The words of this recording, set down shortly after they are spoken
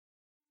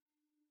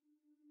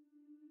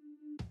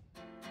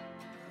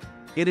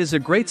It is a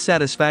great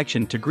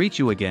satisfaction to greet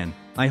you again.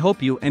 I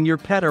hope you and your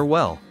pet are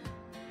well.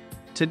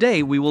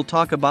 Today we will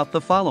talk about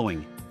the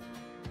following: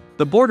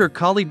 the Border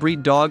Collie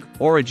breed dog,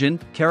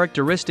 origin,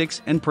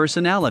 characteristics, and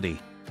personality.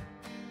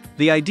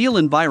 The ideal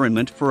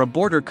environment for a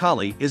Border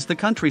Collie is the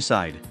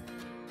countryside.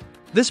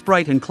 This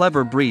bright and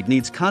clever breed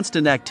needs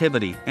constant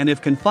activity and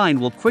if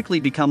confined will quickly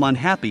become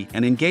unhappy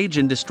and engage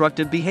in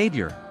destructive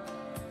behavior.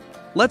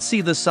 Let's see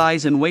the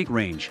size and weight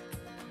range.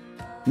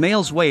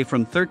 Males weigh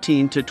from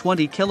 13 to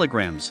 20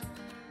 kilograms.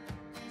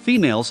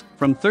 Females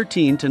from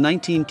 13 to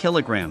 19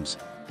 kilograms.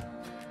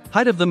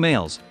 Height of the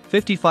males,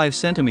 55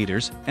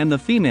 centimeters, and the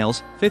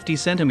females, 50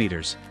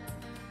 centimeters.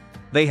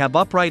 They have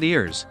upright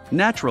ears,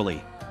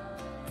 naturally.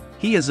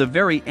 He is a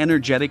very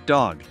energetic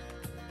dog.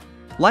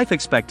 Life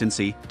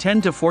expectancy, 10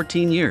 to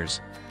 14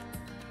 years.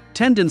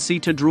 Tendency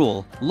to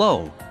drool,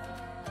 low.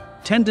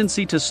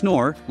 Tendency to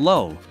snore,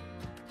 low.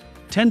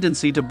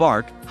 Tendency to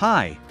bark,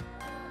 high.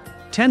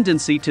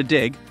 Tendency to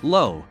dig,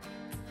 low.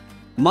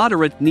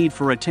 Moderate need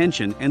for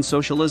attention and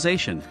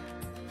socialization.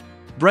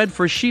 Bred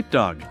for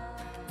sheepdog.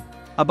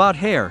 About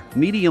hair,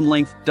 medium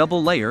length,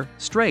 double layer,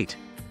 straight.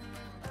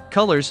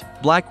 Colors,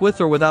 black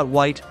with or without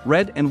white,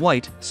 red and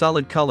white,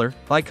 solid color,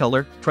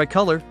 bicolor,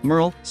 tricolor,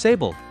 merle,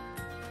 sable.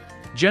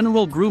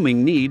 General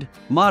grooming need,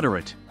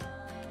 moderate.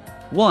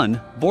 1.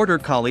 Border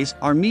Collies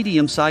are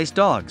medium-sized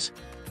dogs.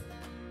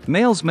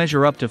 Males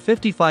measure up to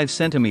 55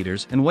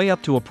 centimeters and weigh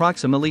up to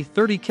approximately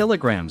 30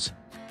 kilograms.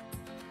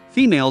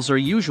 Females are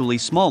usually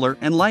smaller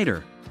and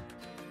lighter.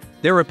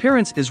 Their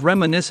appearance is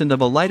reminiscent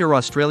of a lighter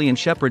Australian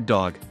Shepherd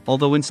dog,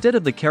 although instead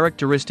of the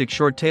characteristic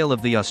short tail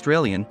of the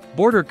Australian,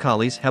 Border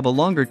Collies have a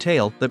longer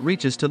tail that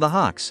reaches to the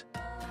hocks.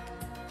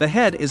 The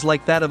head is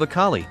like that of a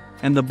collie,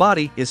 and the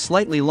body is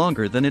slightly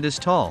longer than it is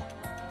tall.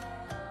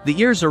 The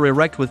ears are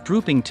erect with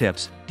drooping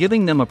tips,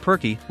 giving them a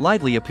perky,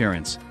 lively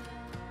appearance.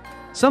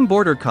 Some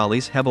Border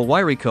Collies have a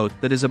wiry coat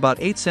that is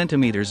about 8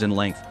 centimeters in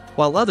length,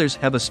 while others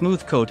have a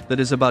smooth coat that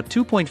is about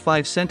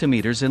 2.5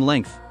 centimeters in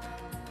length.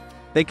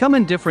 They come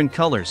in different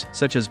colors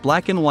such as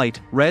black and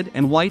white, red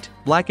and white,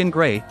 black and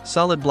gray,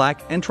 solid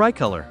black, and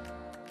tricolor.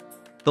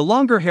 The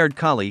longer-haired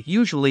collie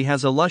usually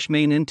has a lush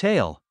mane and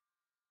tail.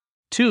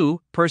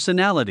 2.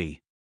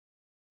 Personality.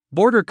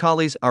 Border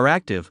Collies are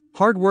active,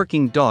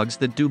 hard-working dogs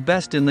that do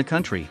best in the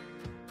country.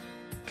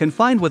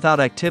 Confined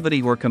without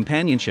activity or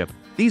companionship,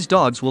 these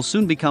dogs will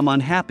soon become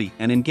unhappy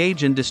and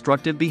engage in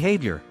destructive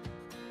behavior.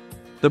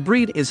 The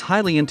breed is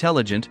highly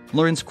intelligent,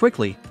 learns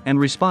quickly, and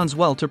responds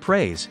well to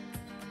praise.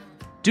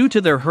 Due to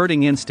their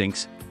herding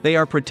instincts, they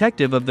are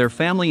protective of their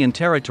family and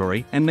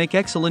territory and make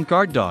excellent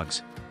guard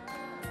dogs.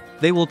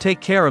 They will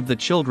take care of the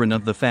children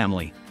of the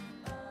family.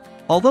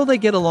 Although they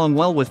get along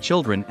well with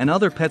children and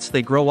other pets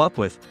they grow up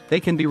with, they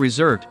can be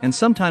reserved and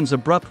sometimes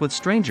abrupt with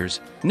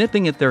strangers,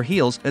 nipping at their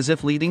heels as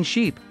if leading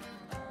sheep.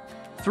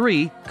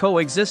 3.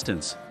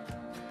 Coexistence.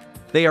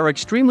 They are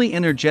extremely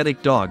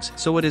energetic dogs,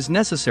 so it is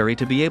necessary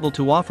to be able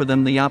to offer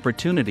them the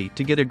opportunity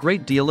to get a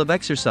great deal of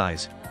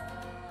exercise.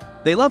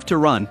 They love to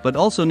run but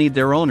also need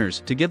their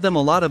owners to give them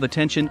a lot of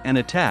attention and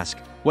a task,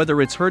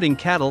 whether it's herding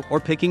cattle or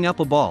picking up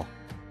a ball.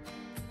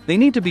 They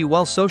need to be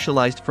well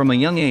socialized from a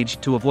young age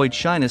to avoid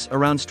shyness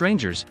around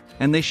strangers,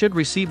 and they should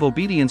receive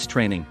obedience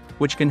training,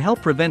 which can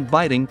help prevent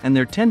biting and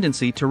their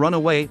tendency to run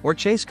away or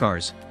chase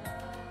cars.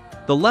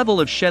 The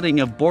level of shedding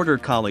of Border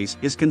Collies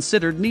is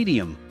considered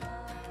medium.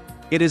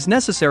 It is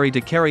necessary to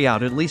carry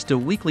out at least a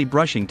weekly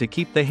brushing to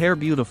keep the hair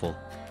beautiful.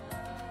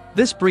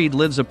 This breed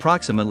lives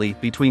approximately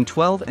between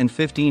 12 and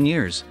 15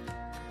 years.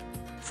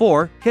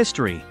 4.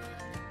 History.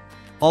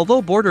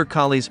 Although Border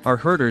Collies are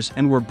herders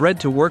and were bred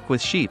to work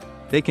with sheep,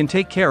 they can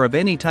take care of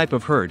any type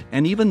of herd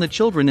and even the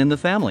children in the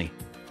family.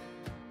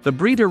 The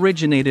breed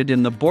originated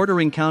in the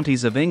bordering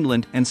counties of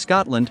England and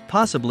Scotland,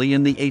 possibly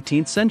in the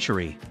 18th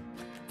century.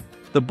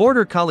 The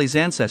Border Collie's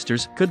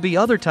ancestors could be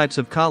other types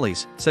of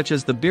collies, such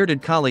as the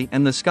bearded collie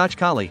and the Scotch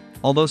collie,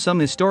 although some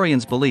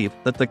historians believe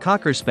that the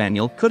Cocker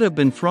Spaniel could have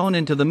been thrown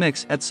into the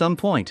mix at some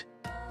point.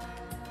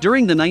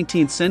 During the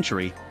 19th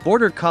century,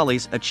 Border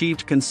Collies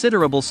achieved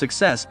considerable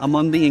success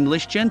among the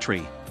English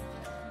gentry.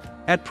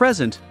 At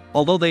present,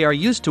 although they are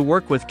used to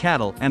work with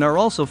cattle and are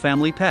also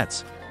family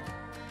pets.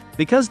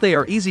 Because they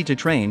are easy to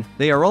train,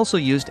 they are also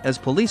used as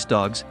police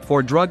dogs,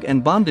 for drug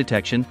and bomb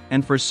detection,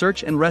 and for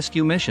search and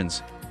rescue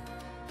missions.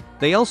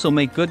 They also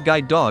make good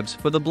guide dogs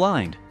for the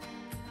blind.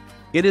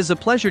 It is a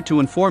pleasure to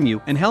inform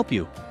you and help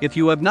you. If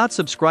you have not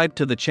subscribed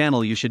to the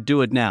channel, you should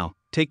do it now.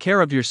 Take care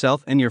of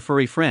yourself and your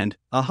furry friend.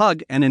 A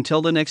hug, and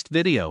until the next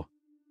video.